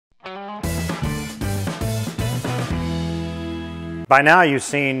By now you've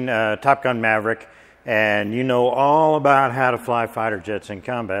seen TopGun Maverick, and you know all about how to fly fighter jets in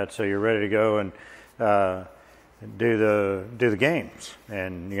combat, so you're ready to go and do the games.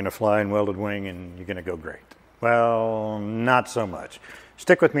 And you're going to fly in welded wing, and you're going to go great. Well, not so much.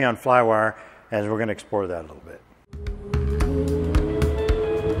 Stick with me on Flywire, as we're going to explore that a little bit.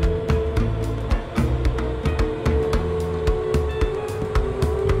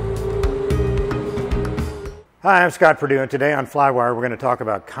 Hi, I'm Scott Perdue, and today on Flywire we're going to talk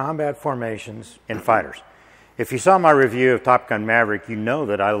about combat formations in fighters. If you saw my review of TopGun Maverick, you know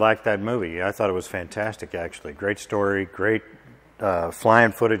that I liked that movie. I thought it was fantastic, actually. Great story, great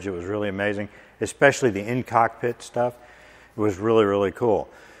flying footage. It was really amazing, especially the in-cockpit stuff. It was really, really cool.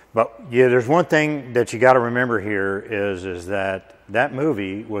 But yeah, there's one thing that you got to remember here is that that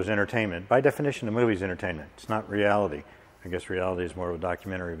movie was entertainment. By definition, the movie's entertainment. It's not reality. I guess reality is more of a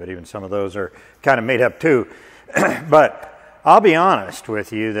documentary, but even some of those are kind of made up too. But I'll be honest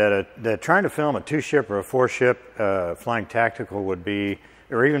with you that trying to film a 2-ship or a 4-ship flying tactical would be,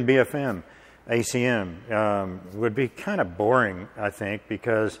 or even BFM, ACM, would be kind of boring, I think,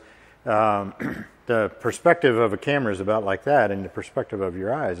 because the perspective of a camera is about like that, and the perspective of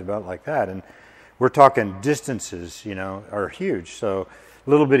your eye is about like that. And we're talking distances, you know, are huge. So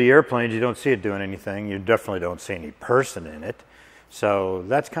little bitty airplanes, you don't see it doing anything. You definitely don't see any person in it. So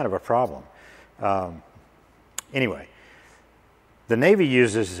that's kind of a problem. Anyway, the Navy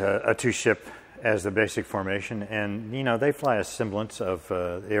uses a 2-ship as the basic formation, and you know they fly a semblance of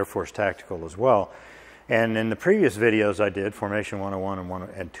the Air Force Tactical as well. And in the previous videos I did, Formation 101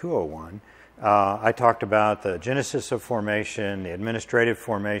 and 201, I talked about the genesis of formation, the administrative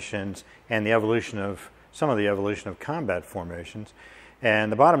formations, and the evolution of some of the evolution of combat formations.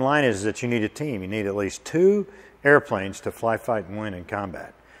 And the bottom line is that you need a team. You need at least 2 airplanes to fly, fight, and win in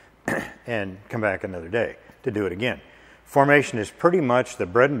combat, and come back another day to do it again. Formation is pretty much the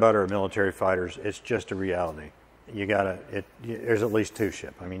bread and butter of military fighters. It's just a reality. There's at least 2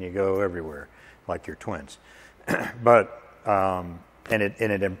 ship. I mean, you go everywhere like your twins. But and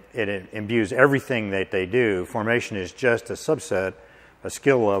it imbues everything that they do. Formation is just a subset, a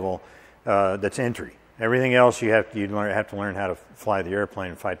skill level that's entry. Everything else you have to learn how to fly the airplane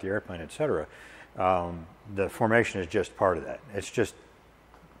and fight the airplane, etc. The formation is just part of that. It's just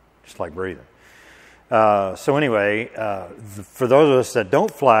like breathing. So anyway, for those of us that don't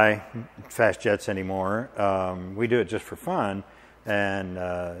fly fast jets anymore, we do it just for fun, and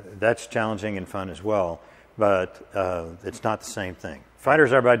that's challenging and fun as well, but it's not the same thing.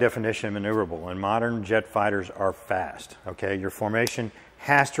 Fighters are by definition maneuverable, and modern jet fighters are fast. Okay, your formation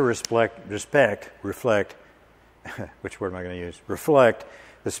has to reflect, which word am I going to use? Reflect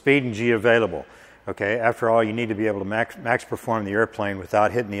the speed and G available. Okay, after all, you need to be able to max perform the airplane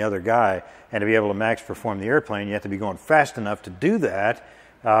without hitting the other guy, and to be able to max perform the airplane, you have to be going fast enough to do that.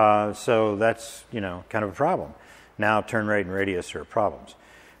 So that's, you know, kind of a problem. Now, turn rate and radius are problems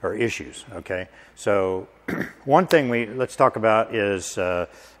or issues. Okay, so one thing let's talk about is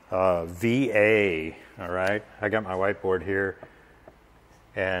VA. All right, I got my whiteboard here,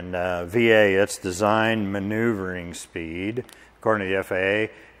 and VA, that's design maneuvering speed, according to the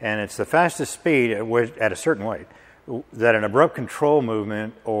FAA. And it's the fastest speed at a certain weight that an abrupt control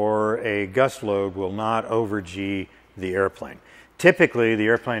movement or a gust load will not over-G the airplane. Typically, the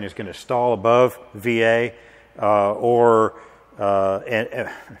airplane is going to stall above VA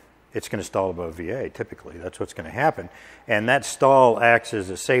it's going to stall above VA, typically. That's what's going to happen. And that stall acts as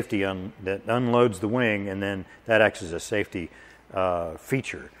a safety that unloads the wing, and then that acts as a safety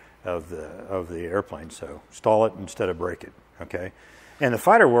feature of the airplane. So stall it instead of brake it, okay? In the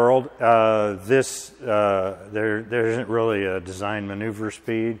fighter world, there isn't really a design maneuver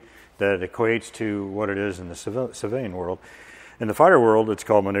speed that equates to what it is in the civilian world. In the fighter world, it's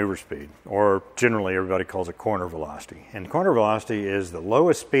called maneuver speed, or generally everybody calls it corner velocity. And corner velocity is the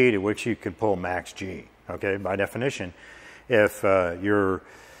lowest speed at which you can pull max G. Okay, by definition, if you're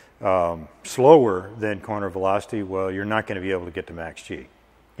slower than corner velocity, well, you're not going to be able to get to max G.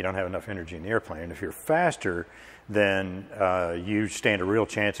 You don't have enough energy in the airplane. If you're faster, then you stand a real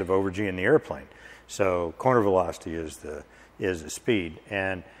chance of over-G'ing the airplane. So corner velocity is the speed.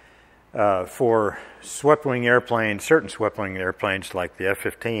 And for swept-wing airplanes, certain swept-wing airplanes like the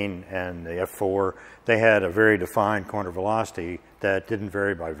F-15 and the F-4, they had a very defined corner velocity that didn't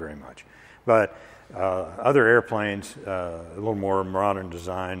vary by very much. But other airplanes, a little more modern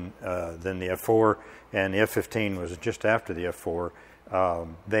design than the F-4, and the F-15 was just after the F-4,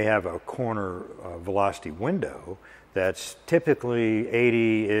 they have a corner velocity window that's typically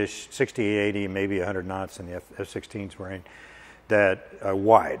 80-ish, 60, 80, maybe 100 knots in the F-16's range, that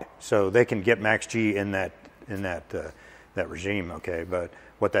wide. So they can get max G in that that regime, okay? But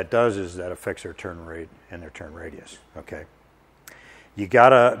what that does is that affects their turn rate and their turn radius, okay?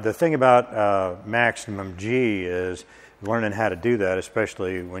 The thing about maximum G is learning how to do that,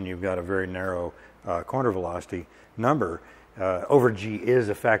 especially when you've got a very narrow corner velocity number. Over G is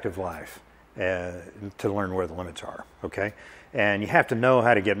a fact of life to learn where the limits are, okay? And you have to know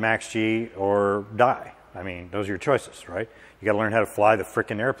how to get max G or die. I mean, those are your choices, right? You got to learn how to fly the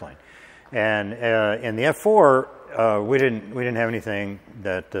frickin' airplane. And in the F4, we didn't have anything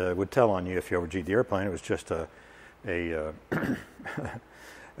that would tell on you if you over-G'd the airplane. It was just a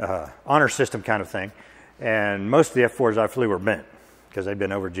honor system kind of thing. And most of the F4s I flew were bent because they'd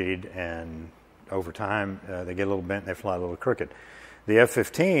been over-G'd, and over time they get a little bent and they fly a little crooked. The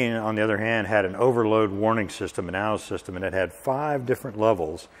F-15, on the other hand, had an overload warning system, an AOS system, and it had 5 different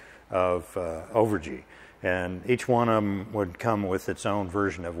levels of over-G. And each one of them would come with its own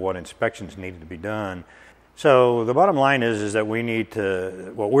version of what inspections needed to be done. So the bottom line is that we need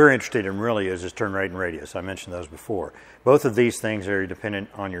to, what we're interested in really is turn rate and radius. I mentioned those before. Both of these things are dependent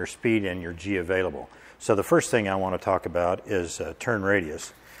on your speed and your G available. So the first thing I want to talk about is turn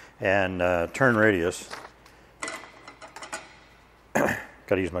radius. And turn radius, got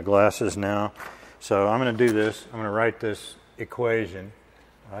to use my glasses now. So I'm going to do this. I'm going to write this equation.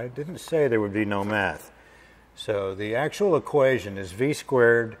 I didn't say there would be no math. So the actual equation is v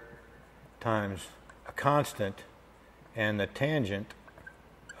squared times a constant and the tangent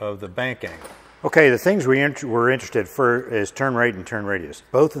of the bank angle. Okay, the things we're interested for is turn rate and turn radius.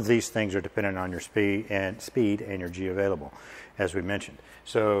 Both of these things are dependent on your speed and your G available, as we mentioned.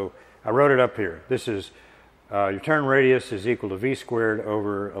 So I wrote it up here. This is your turn radius is equal to v squared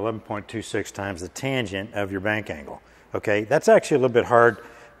over 11.26 times the tangent of your bank angle. Okay, that's actually a little bit hard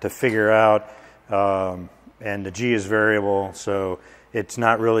to figure out. And the G is variable, so it's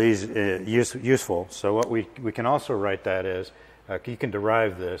not really useful. So what we can also write that is, you can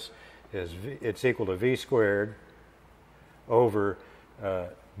derive this, is it's equal to v squared over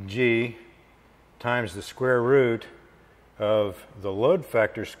G times the square root of the load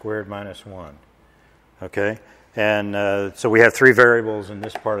factor squared minus 1. Okay? And so we have 3 variables in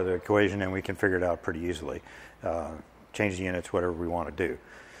this part of the equation, and we can figure it out pretty easily. Change the units, whatever we want to do.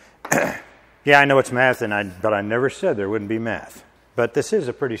 Yeah, I know it's math, but I never said there wouldn't be math. But this is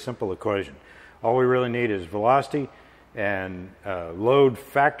a pretty simple equation. All we really need is velocity and load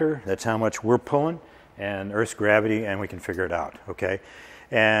factor. That's how much we're pulling, and Earth's gravity, and we can figure it out, okay?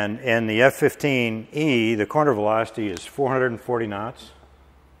 And in the F-15E, the corner velocity is 440 knots.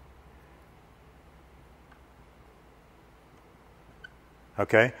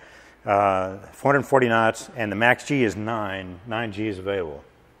 Okay? 440 knots, and the max G is 9. 9 G is available.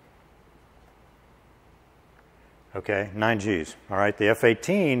 Okay, 9 Gs. All right, the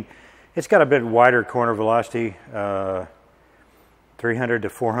F-18, it's got a bit wider corner velocity, 300 to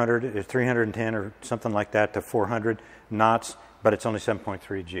 400, 310 or something like that to 400 knots, but it's only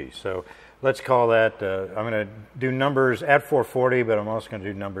 7.3 G. So let's call that, I'm going to do numbers at 440, but I'm also going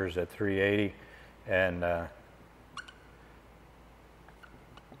to do numbers at 380, and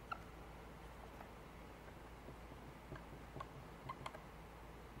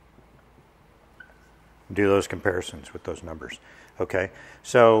do those comparisons with those numbers. Okay,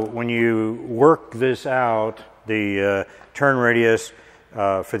 so when you work this out, the turn radius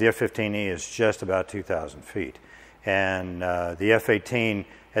for the F-15E is just about 2,000 feet. And the F-18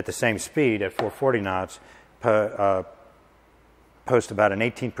 at the same speed, at 440 knots, posts about an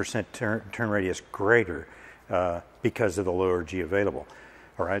 18% turn radius greater because of the lower G available.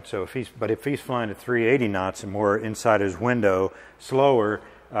 All right, so if he's flying at 380 knots and more inside his window, slower,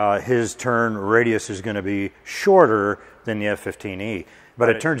 his turn radius is going to be shorter than the F-15E. But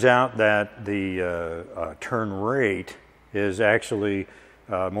it turns out that the turn rate is actually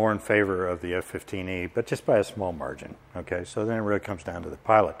more in favor of the F-15E, but just by a small margin. Okay, so then it really comes down to the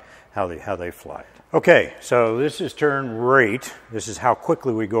pilot, how they fly it. Okay, so this is turn rate. This is how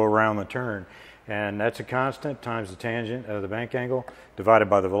quickly we go around the turn. And that's a constant times the tangent of the bank angle divided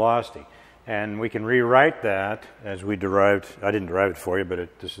by the velocity. And we can rewrite that as we derived, I didn't derive it for you,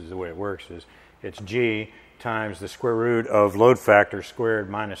 but this is the way it works, is it's G times the square root of load factor squared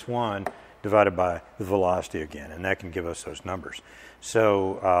minus 1 divided by the velocity again, and that can give us those numbers.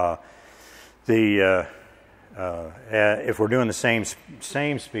 So if we're doing the same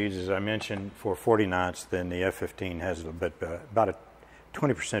speeds as I mentioned for 40 knots, then the F-15 has about a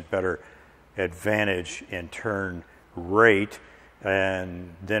 20% better advantage in turn rate.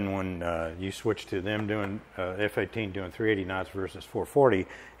 And then when you switch to them doing F-18 doing 380 knots versus 440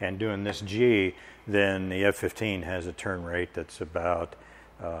 and doing this G, then the F-15 has a turn rate that's about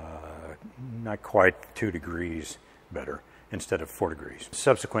not quite 2 degrees better. instead of 4 degrees.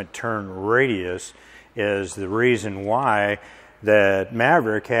 Subsequent turn radius is the reason why that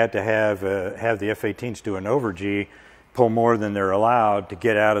Maverick had to have the F-18s do an over-G, pull more than they're allowed to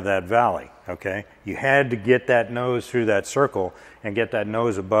get out of that valley, okay? You had to get that nose through that circle and get that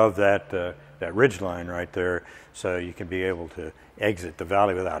nose above that ridge line right there so you can be able to exit the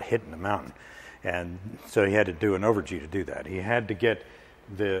valley without hitting the mountain. And so he had to do an over-G to do that. He had to get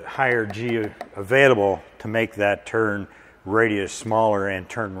the higher G available to make that turn radius smaller and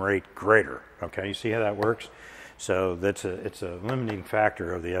turn rate greater, okay? You see how that works? So it's a limiting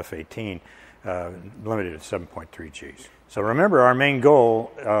factor of the F-18, limited at 7.3 Gs. So remember, our main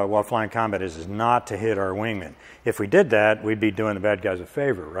goal while flying combat is not to hit our wingmen. If we did that, we'd be doing the bad guys a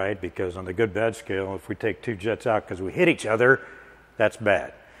favor, right? Because on the good-bad scale, if we take 2 jets out because we hit each other, that's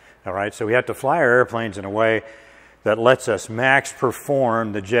bad, all right? So we have to fly our airplanes in a way that lets us max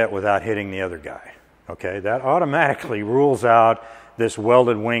perform the jet without hitting the other guy, okay? That automatically rules out this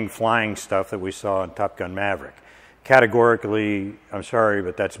welded wing flying stuff that we saw in TopGun Maverick. Categorically, I'm sorry,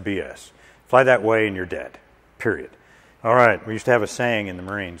 but that's BS. Fly that way and you're dead, period. All right, we used to have a saying in the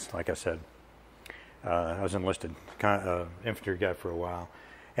Marines, like I said. I was enlisted infantry guy for a while,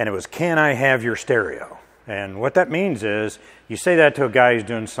 and it was, "Can I have your stereo?" And what that means is you say that to a guy who's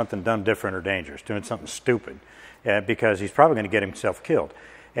doing something dumb, different, or dangerous, doing something stupid, because he's probably going to get himself killed.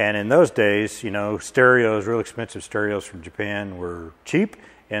 And in those days, you know, stereos, real expensive stereos from Japan were cheap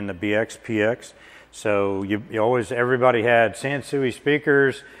in the BX, PX. So you always, everybody had Sansui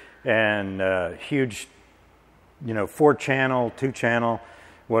speakers and huge, you know, 4-channel, 2-channel,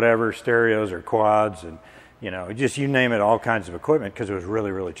 whatever, stereos or quads, and, you know, just you name it, all kinds of equipment, because it was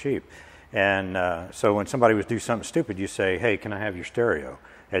really, really cheap. And so when somebody would do something stupid, you say, "Hey, can I have your stereo?"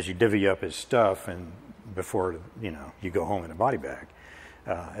 As you divvy up his stuff and before, you know, you go home in a body bag.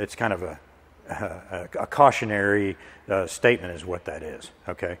 It's kind of a cautionary statement is what that is,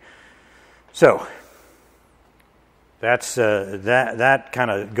 okay? So that's that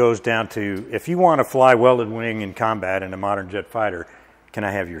kind of goes down to, if you want to fly welded wing in combat in a modern jet fighter, can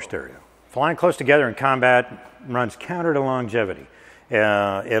I have your stereo? Flying close together in combat runs counter to longevity.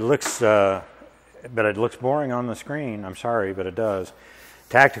 It looks, but it looks boring on the screen. I'm sorry, but it does.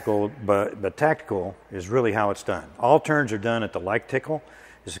 Tactical, but tactical is really how it's done. All turns are done at the light tickle,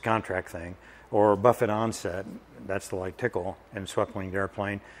 is a contract thing, or buffet onset. That's the light tickle in swept winged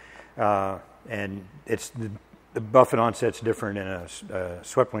airplane. And it's the buffet onset's different in a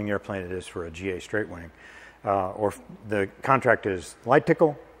swept wing airplane than it is for a GA straight wing. Or the contract is light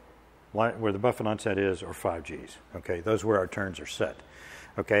tickle, where the buffet onset is, or 5 Gs. Okay, those are where our turns are set.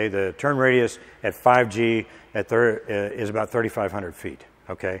 Okay, the turn radius at 5G is about 3,500 feet.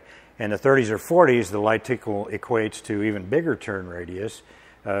 Okay, and the 30s or 40s, the light tickle equates to even bigger turn radius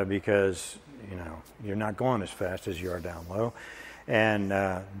because, you know, you're not going as fast as you are down low. And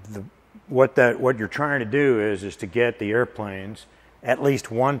what you're trying to do is to get the airplanes at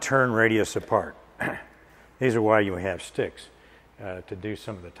least 1 turn radius apart. These are why you have sticks to do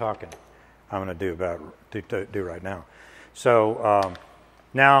some of the talking I'm going to do right now. So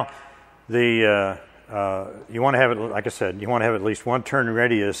now you want to have it, like I said, you want to have at least 1 turn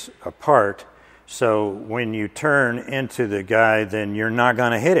radius apart. So when you turn into the guy, then you're not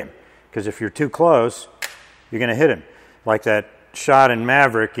going to hit him, because if you're too close, you're going to hit him. Like that shot in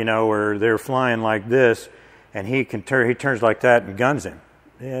Maverick, you know, where they're flying like this, and he turns like that and guns him.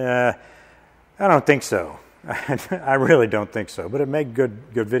 Yeah, I don't think so. I really don't think so, but it made good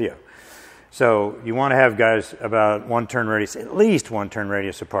video. So you want to have guys about 1 turn radius, at least 1 turn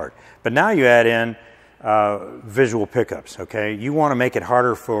radius apart. But now you add in visual pickups, okay? You want to make it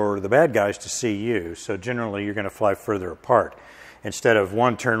harder for the bad guys to see you, so generally you're going to fly further apart. Instead of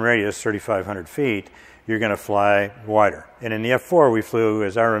 1 turn radius, 3,500 feet, you're going to fly wider. And in the F4 we flew,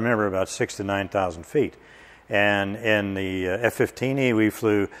 as I remember, about 6,000 to 9,000 feet. And in the F-15E we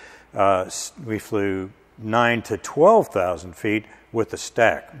flew 9,000 to 12,000 feet with the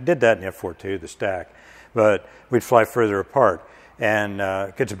stack. Did that in the F4 too, the stack. But we'd fly further apart. And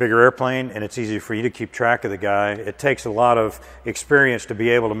it's a bigger airplane, and it's easy for you to keep track of the guy. It takes a lot of experience to be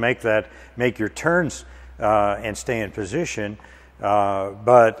able to make your turns and stay in position.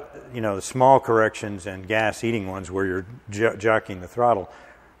 But you know, the small corrections and gas-eating ones where you're jockeying the throttle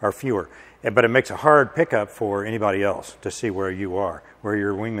are fewer. But it makes a hard pickup for anybody else to see where you are, where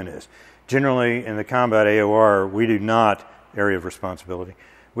your wingman is. Generally, in the combat AOR, we do not, area of responsibility,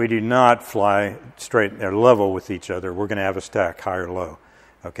 we do not fly straight or level with each other. We're going to have a stack, high or low.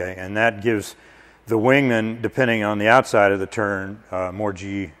 Okay, and that gives the wingman, depending on the outside of the turn, more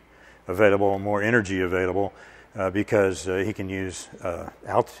G available, more energy available, because he can use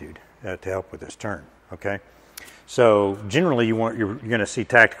altitude to help with his turn. Okay, So generally you're going to see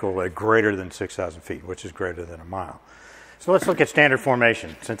tactical at greater than 6,000 feet, which is greater than a mile. So let's look at standard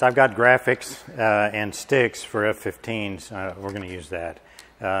formation. Since I've got graphics and sticks for F-15s, we're going to use that.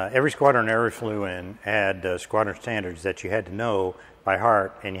 Every squadron I ever flew in had squadron standards that you had to know by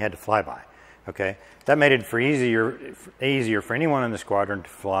heart and you had to fly by. Okay, that made it easier for anyone in the squadron to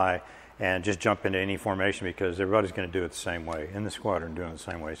fly and just jump into any formation because everybody's going to do it the same way in the squadron, doing it the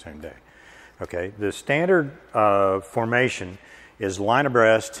same way, same day. Okay, the standard formation is line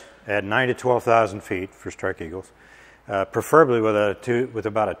abreast at 9,000 to 12,000 feet for Strike Eagles, preferably with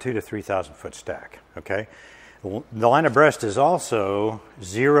about a 2,000 to 3,000 foot stack. Okay, the line abreast is also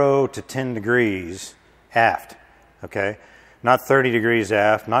 0 to 10 degrees aft. Okay, not 30 degrees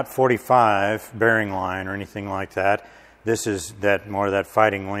aft, not 45 bearing line or anything like that. This is more of that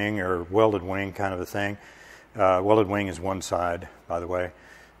fighting wing or welded wing kind of a thing. Welded wing is one side, by the way.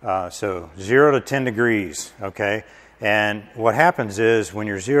 So 0 to 10 degrees, okay? And what happens is when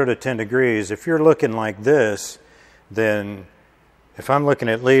you're 0 to 10 degrees, if you're looking like this, then if I'm looking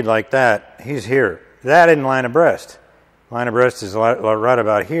at lead like that, he's here. That isn't line abreast. Line abreast is right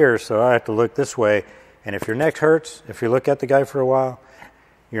about here, so I have to look this way. And if your neck hurts, if you look at the guy for a while,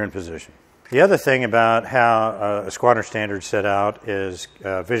 you're in position. The other thing about how a squadron standard set out is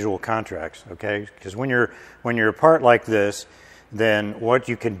visual contracts, okay? Because when you're apart like this, then what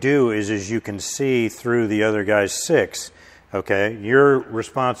you can do is you can see through the other guy's six, okay? Your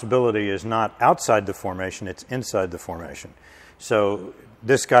responsibility is not outside the formation, it's inside the formation. So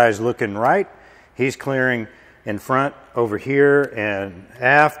this guy's looking right, he's clearing in front over here and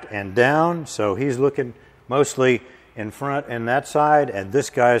aft and down, so he's looking mostly in front and that side, and this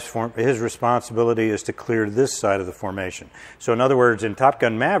guy's his responsibility is to clear this side of the formation. So in other words, in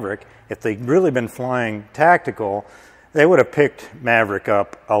TopGun Maverick, if they'd really been flying tactical, they would have picked Maverick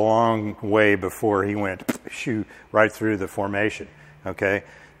up a long way before he went shoo right through the formation. Okay,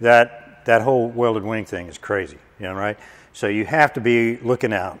 that whole welded wing thing is crazy, you know, right? So you have to be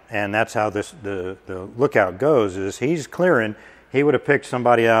looking out, and that's how the lookout goes. Is he's clearing, he would have picked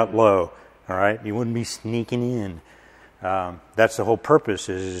somebody out low. All right, you wouldn't be sneaking in. That's the whole purpose.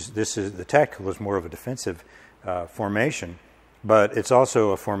 The tactical is more of a defensive formation, but it's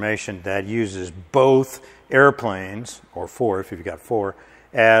also a formation that uses both airplanes, or four if you've got four,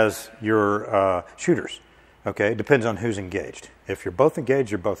 as your shooters. Okay, it depends on who's engaged. If you're both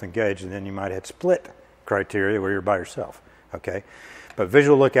engaged, you're both engaged, and then you might have split criteria where you're by yourself. Okay, but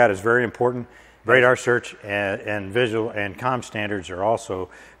visual lookout is very important. Radar search and visual and comm standards are also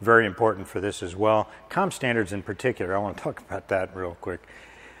very important for this as well. Comm standards in particular, I want to talk about that real quick.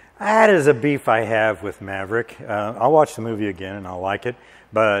 That is a beef I have with Maverick. I'll watch the movie again and I'll like it,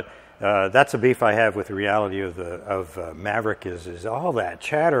 but that's a beef I have with the reality of Maverick is all that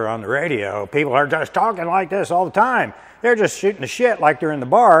chatter on the radio. People are just talking like this all the time. They're just shooting the shit like they're in the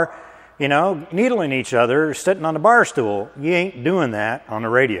bar, you know, needling each other, sitting on the bar stool. You ain't doing that on the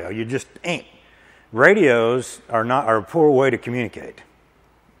radio. You just ain't. Radios are a poor way to communicate.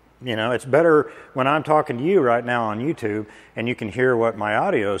 You know, it's better when I'm talking to you right now on YouTube and you can hear what my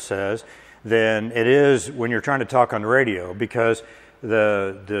audio says than it is when you're trying to talk on the radio, because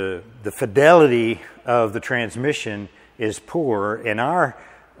the fidelity of the transmission is poor, and our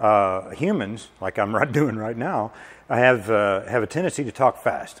humans, like I'm doing right now, I have a tendency to talk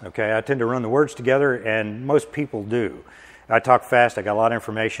fast. Okay, I tend to run the words together, and most people do. I talk fast. I got a lot of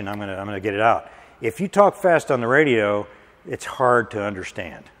information. I'm gonna get it out. If you talk fast on the radio, it's hard to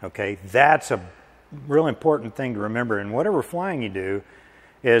understand, okay? That's a real important thing to remember. And whatever flying you do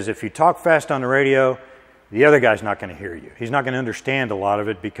is if you talk fast on the radio, the other guy's not going to hear you. He's not going to understand a lot of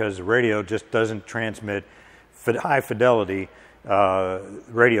it because the radio just doesn't transmit high fidelity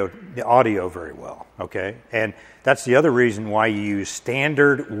radio audio very well, okay? And that's the other reason why you use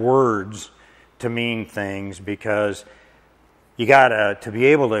standard words to mean things, because you got to be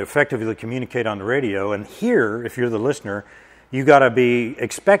able to effectively communicate on the radio. And here, if you're the listener, you got to be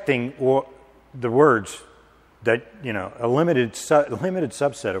expecting the words that, you know, a limited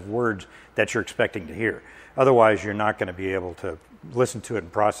subset of words that you're expecting to hear. Otherwise, you're not going to be able to listen to it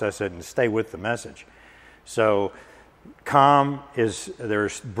and process it and stay with the message. So comm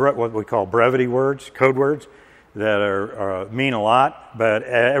there's what we call brevity words, code words, that mean a lot, but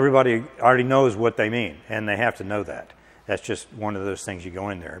everybody already knows what they mean, and they have to know that. That's just one of those things you go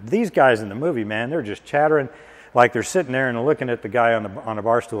in there. These guys in the movie, man, they're just chattering like they're sitting there and looking at the guy on the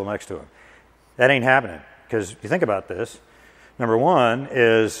bar stool next to him. That ain't happening, because you think about this. Number one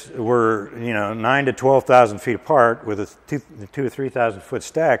is we're 9,000 to 12,000 feet apart with a 2,000 to 3,000 foot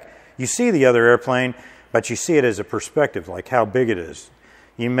stack. You see the other airplane, but you see it as a perspective, like how big it is.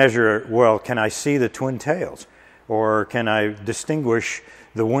 You measure, well, can I see the twin tails? Or can I distinguish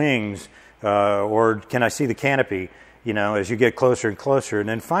the wings? Or can I see the canopy, you know, as you get closer and closer? And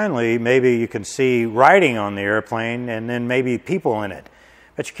then finally, maybe you can see writing on the airplane and then maybe people in it.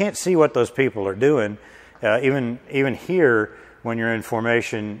 But you can't see what those people are doing. Even here, when you're in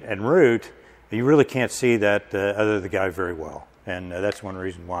formation en route, you really can't see that other the guy very well. And that's one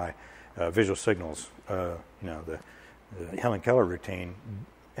reason why visual signals, you know, the Helen Keller routine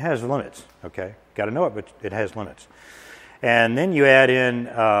has limits, okay? Got to know it, but it has limits. And then you add in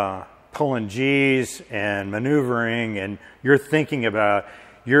pulling G's and maneuvering, and you're thinking about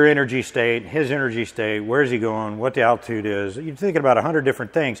your energy state, his energy state, where's he going, what the altitude is. You're thinking about 100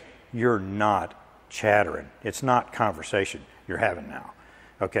 different things. You're not chattering. It's not conversation you're having now,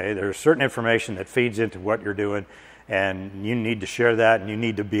 okay? There's certain information that feeds into what you're doing, and you need to share that, and you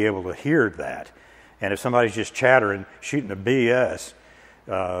need to be able to hear that. And if somebody's just chattering, shooting a BS,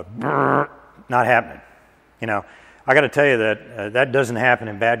 not happening. You know, I got to tell you that that doesn't happen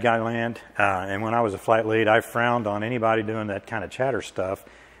in bad guy land. And when I was a flight lead, I frowned on anybody doing that kind of chatter stuff,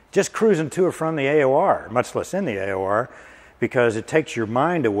 just cruising to or from the AOR, much less in the AOR, because it takes your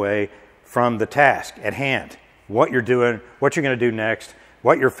mind away from the task at hand. What you're doing, what you're going to do next,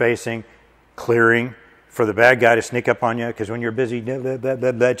 what you're facing, clearing for the bad guy to sneak up on you, because when you're busy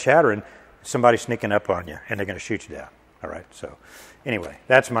chattering, somebody's sneaking up on you, and they're going to shoot you down. All right, so anyway,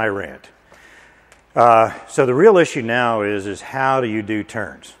 that's my rant. So the real issue now is how do you do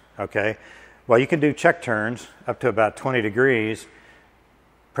turns, okay? Well, you can do check turns up to about 20 degrees,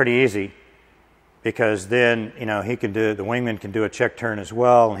 pretty easy, because then, you know, the wingman can do a check turn as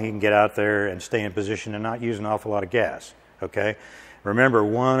well, and he can get out there and stay in position and not use an awful lot of gas, okay? Remember,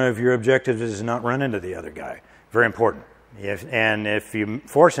 one of your objectives is not run into the other guy. Very important. If you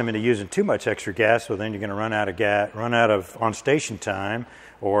force him into using too much extra gas, well, then you're going to run out of on-station time,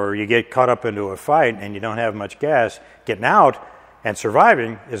 or you get caught up into a fight and you don't have much gas. Getting out and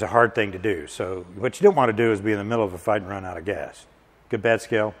surviving is a hard thing to do. So what you don't want to do is be in the middle of a fight and run out of gas. Good, bad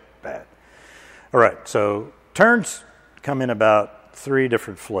scale? Bad. All right, so turns come in about 3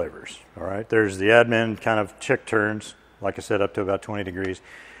 different flavors. All right, there's the admin kind of check turns, like I said, up to about 20 degrees.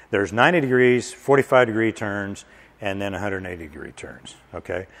 There's 90 degrees, 45-degree turns, and then 180-degree turns,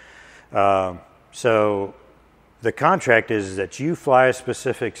 okay? So the contract is that you fly a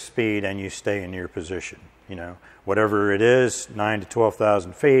specific speed and you stay in your position, you know, whatever it is, 9,000 to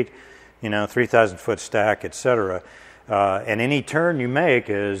 12,000 feet, you know, 3,000-foot stack, etc. And any turn you make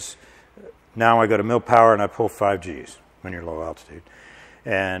is, now I go to mil power and I pull 5 Gs when you're low altitude.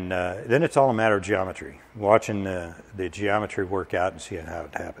 And then it's all a matter of geometry, watching the geometry work out and seeing how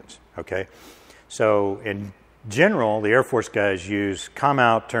it happens, okay? So in general, the Air Force guys use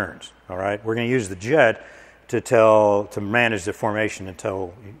come-out turns, all right? We're going to use the jet to manage the formation and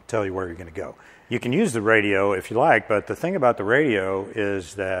tell you where you're going to go. You can use the radio if you like, but the thing about the radio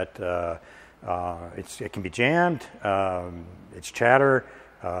is that it can be jammed, it's chatter,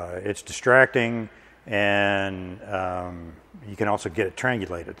 it's distracting, and you can also get it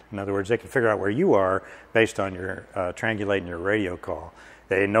triangulated. In other words, they can figure out where you are based on your triangulating your radio call.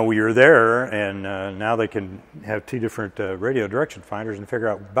 They know you're there, and now they can have 2 different radio direction finders and figure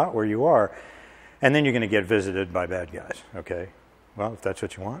out about where you are. And then you're going to get visited by bad guys, okay? Well, if that's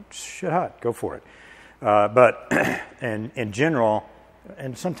what you want, shit hot, go for it. But in general,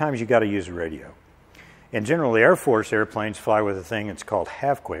 and sometimes you got to use a radio. In general, the Air Force airplanes fly with a thing that's called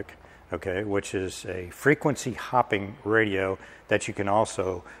half-quick, okay, which is a frequency hopping radio that you can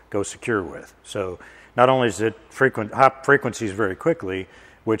also go secure with. So not only is it hop frequencies very quickly,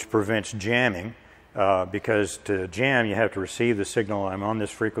 which prevents jamming, because to jam you have to receive the signal, I'm on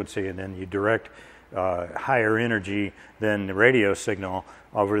this frequency, and then you direct higher energy than the radio signal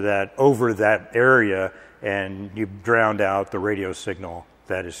over that area, and you drowned out the radio signal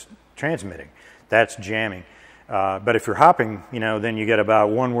that is transmitting. That's jamming. But if you're hopping, you know, then you get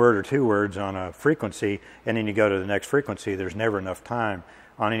about 1 word or 2 words on a frequency, and then you go to the next frequency. There's never enough time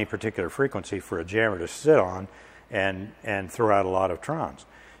on any particular frequency for a jammer to sit on and throw out a lot of trons.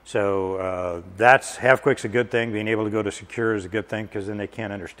 So that's half-quick's a good thing. Being able to go to secure is a good thing, because then they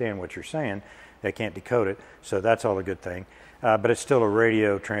can't understand what you're saying. They can't decode it. So that's all a good thing. But it's still a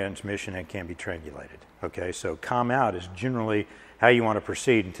radio transmission and can be triangulated. Okay, so calm out is generally how you want to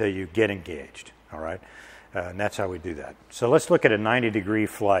proceed until you get engaged. All right, and that's how we do that. So let's look at a 90-degree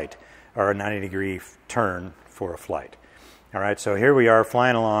flight, or a 90-degree turn for a flight. All right, so here we are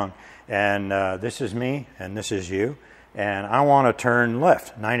flying along, and this is me and this is you, and I want to turn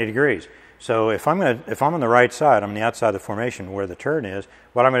left 90 degrees. So if I'm on the right side, I'm on the outside of the formation where the turn is,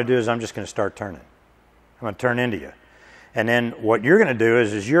 what I'm going to do is I'm just going to start turning. I'm going to turn into you. And then what you're going to do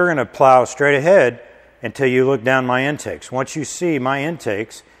is you're going to plow straight ahead until you look down my intakes. Once you see my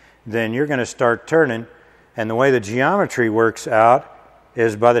intakes, then you're going to start turning. And the way the geometry works out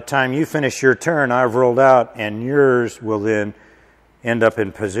is by the time you finish your turn, I've rolled out, and yours will then end up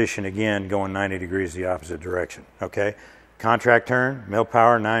in position again, going 90 degrees the opposite direction. Okay? Contract turn, mill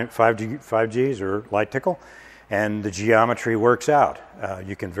power, 5Gs or light tickle, and the geometry works out.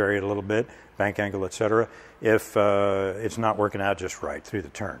 You can vary it a little bit, bank angle, etc., if it's not working out just right through the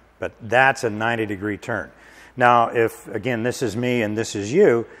turn. But that's a 90-degree turn. Now, if, again, this is me and this is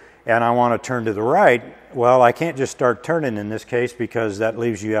you, and I want to turn to the right, well, I can't just start turning in this case because that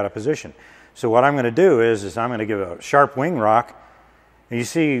leaves you out of position. So what I'm going to do is I'm going to give a sharp wing rock. And you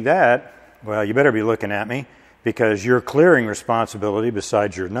see that, well, you better be looking at me, because your clearing responsibility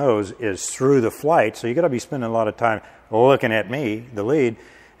besides your nose is through the flight, so you got to be spending a lot of time looking at me, the lead.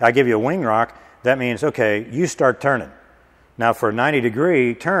 I give you a wing rock. That means, okay, you start turning. Now for a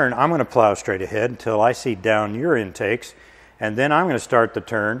 90-degree turn, I'm going to plow straight ahead until I see down your intakes, and then I'm going to start the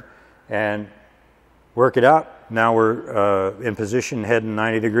turn and work it out. Now we're in position heading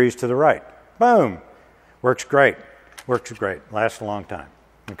 90 degrees to the right. Boom! Works great. Works great. Lasts a long time.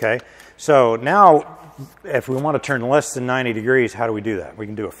 Okay? So now, if we want to turn less than 90 degrees, how do we do that? We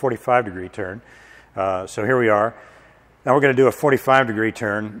can do a 45-degree turn. So here we are. Now we're going to do a 45-degree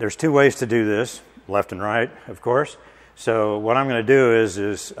turn. There's two ways to do this, left and right, of course. So what I'm going to do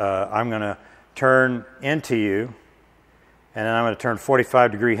is I'm going to turn into you, and then I'm going to turn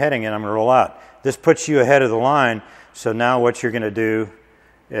 45-degree heading, and I'm going to roll out. This puts you ahead of the line, so now what you're going to do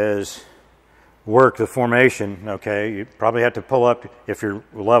is work the formation, okay? You probably have to pull up, if you're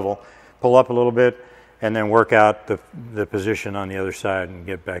level, pull up a little bit, and then work out the position on the other side and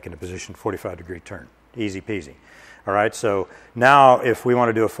get back into position, 45-degree turn. Easy peasy. All right, so now if we want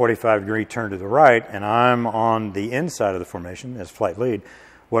to do a 45-degree turn to the right, and I'm on the inside of the formation as flight lead,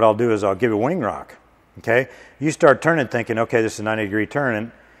 what I'll do is I'll give a wing rock, okay? You start turning thinking, okay, this is a 90-degree turn,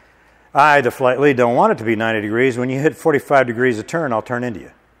 and I, the flight lead, don't want it to be 90 degrees. When you hit 45 degrees a turn, I'll turn into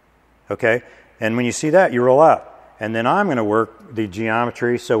you, okay? And when you see that, you roll out. And then I'm going to work the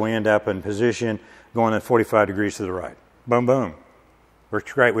geometry so we end up in position going at 45 degrees to the right. Boom, boom.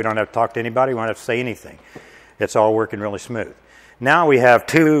 Works great. We don't have to talk to anybody. We don't have to say anything. It's all working really smooth. Now we have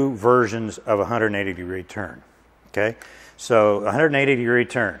two versions of a 180-degree turn. Okay? So 180-degree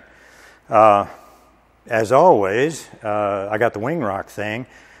turn. As always, I got the wing rock thing.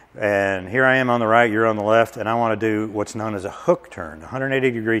 And here I am on the right, you're on the left, and I want to do what's known as a hook turn, a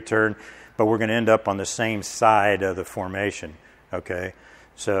 180-degree turn, but we're going to end up on the same side of the formation, okay?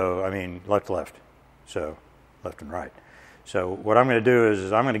 So, I mean, left, so left and right. So what I'm going to do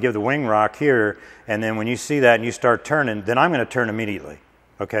is I'm going to give the wing rock here, and then when you see that and you start turning, then I'm going to turn immediately,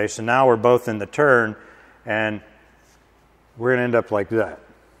 okay? So now we're both in the turn, and we're going to end up like that,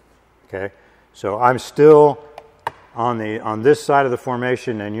 okay? So I'm still on this side of the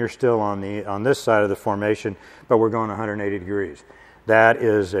formation, and you're still on this side of the formation, but we're going 180 degrees. That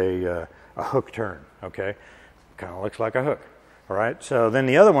is a hook turn, okay? Kind of looks like a hook, all right? So then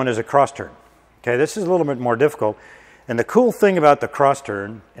the other one is a cross turn, okay? This is a little bit more difficult, and the cool thing about the cross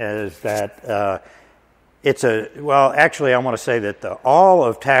turn is that well, actually I want to say that all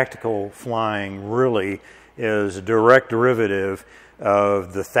of tactical flying really is a direct derivative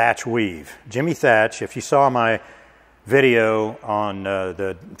of the Thatch weave. Jimmy Thatch, if you saw my video on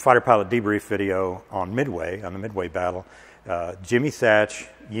the fighter pilot debrief video on Midway, on the Midway battle, Jimmy Thatch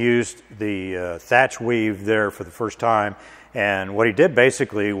used the Thatch weave there for the first time, and what he did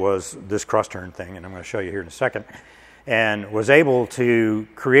basically was this cross turn thing, and I'm going to show you here in a second, and was able to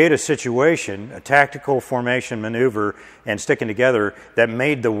create a situation, a tactical formation maneuver and sticking together that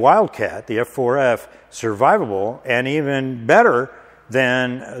made the Wildcat, the F4F, survivable and even better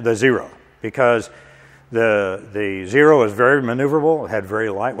than the Zero, because the Zero is very maneuverable. It had very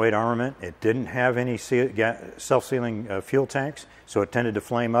lightweight armament. It didn't have any self-sealing fuel tanks, so it tended to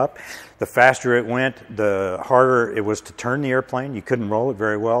flame up. The faster it went, the harder it was to turn the airplane. You couldn't roll it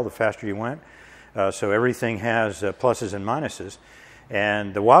very well the faster you went. So everything has pluses and minuses.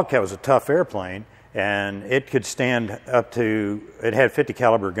 And the Wildcat was a tough airplane, and it could stand up to, it had 50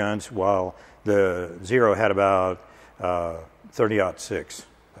 caliber guns, while the Zero had about 30-06.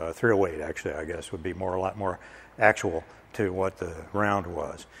 308 actually, I guess, would be a lot more actual to what the round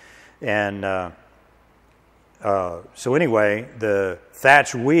was. And so anyway, the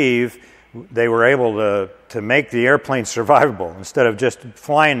Thatch weave, they were able to make the airplane survivable. Instead of just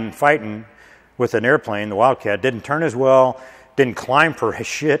flying and fighting with an airplane, the Wildcat didn't turn as well, didn't climb for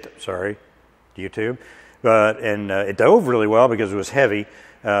shit, sorry, YouTube, and it dove really well because it was heavy,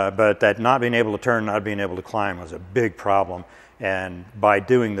 but that not being able to turn, not being able to climb was a big problem. And by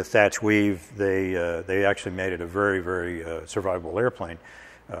doing the thatch weave, they actually made it a very, very survivable airplane,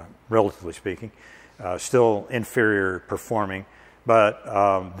 relatively speaking. Still inferior performing, but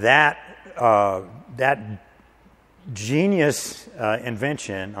that genius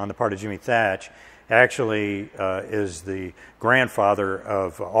invention on the part of Jimmy Thatch actually is the grandfather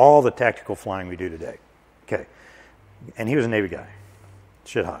of all the tactical flying we do today. Okay, and he was a Navy guy,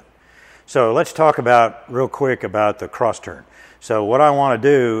 shit hot. So let's talk about real quick about the cross turn. So what I want to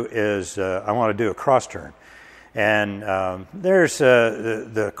do is I want to do a cross turn, and there's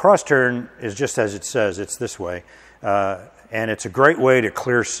the cross turn is just as it says. It's this way, and it's a great way to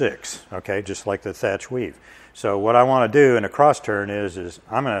clear six. Okay, just like the thatch weave. So what I want to do in a cross turn is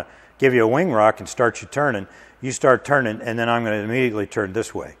I'm going to give you a wing rock and start you turning. You start turning, and then I'm going to immediately turn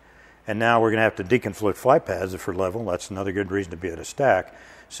this way. And now we're going to have to deconflict flight paths if we're level. That's another good reason to be at a stack.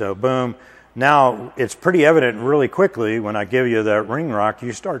 So boom. Now it's pretty evident really quickly when I give you that ring rock,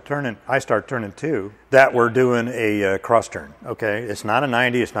 you start turning, I start turning too, that we're doing a cross turn. Okay, it's not a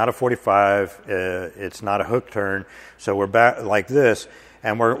 90, it's not a 45, it's not a hook turn. So we're back like this,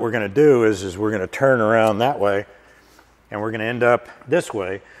 and what we're going to do is we're going to turn around that way, and we're going to end up this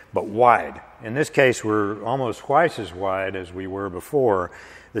way, but wide. In this case, we're almost twice as wide as we were before.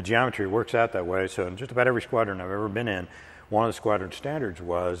 The geometry works out that way. So in just about every squadron I've ever been in, one of the squadron standards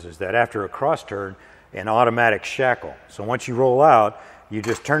is that after a cross turn, an automatic shackle. So once you roll out, you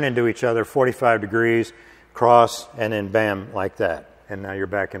just turn into each other 45 degrees, cross, and then bam, like that. And now you're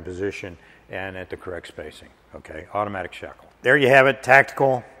back in position and at the correct spacing. Okay, automatic shackle. There you have it,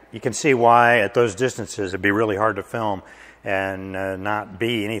 tactical. You can see why at those distances it'd be really hard to film and not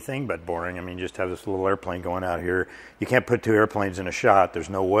be anything but boring. I mean, you just have this little airplane going out here. You can't put two airplanes in a shot. There's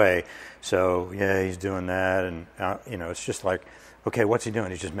no way. So, yeah, he's doing that. And, you know, it's just like, okay, what's he doing?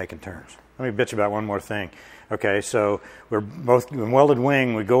 He's just making turns. Let me bitch about one more thing. Okay, so we're both in welded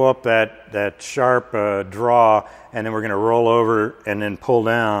wing. We go up that sharp draw, and then we're going to roll over and then pull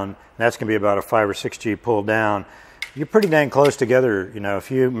down. And that's going to be about a 5 or 6 G pull down. You're pretty dang close together. You know,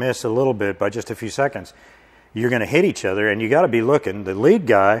 if you miss a little bit by just a few seconds, you're going to hit each other, and you got to be looking. The lead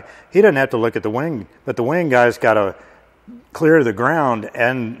guy, he doesn't have to look at the wing, but the wing guy's got to clear the ground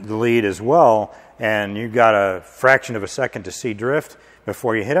and the lead as well, and you've got a fraction of a second to see drift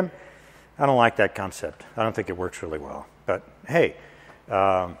before you hit him. I don't like that concept. I don't think it works really well. But, hey,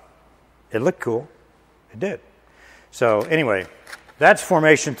 it looked cool. It did. So, anyway, that's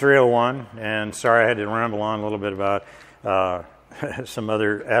Formation 301, and sorry I had to ramble on a little bit about some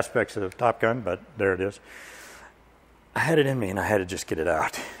other aspects of Top Gun, but there it is. I had it in me, and I had to just get it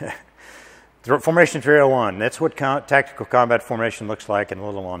out. Formation 301, that's what tactical combat formation looks like, and a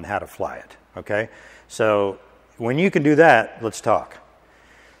little on how to fly it, okay? So when you can do that, let's talk.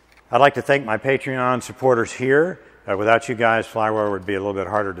 I'd like to thank my Patreon supporters here. Without you guys, Flywire would be a little bit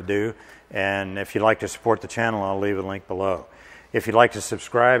harder to do, and if you'd like to support the channel, I'll leave a link below. If you'd like to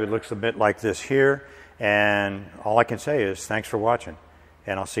subscribe, it looks a bit like this here, and all I can say is thanks for watching,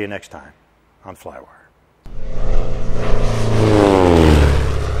 and I'll see you next time on Flywire.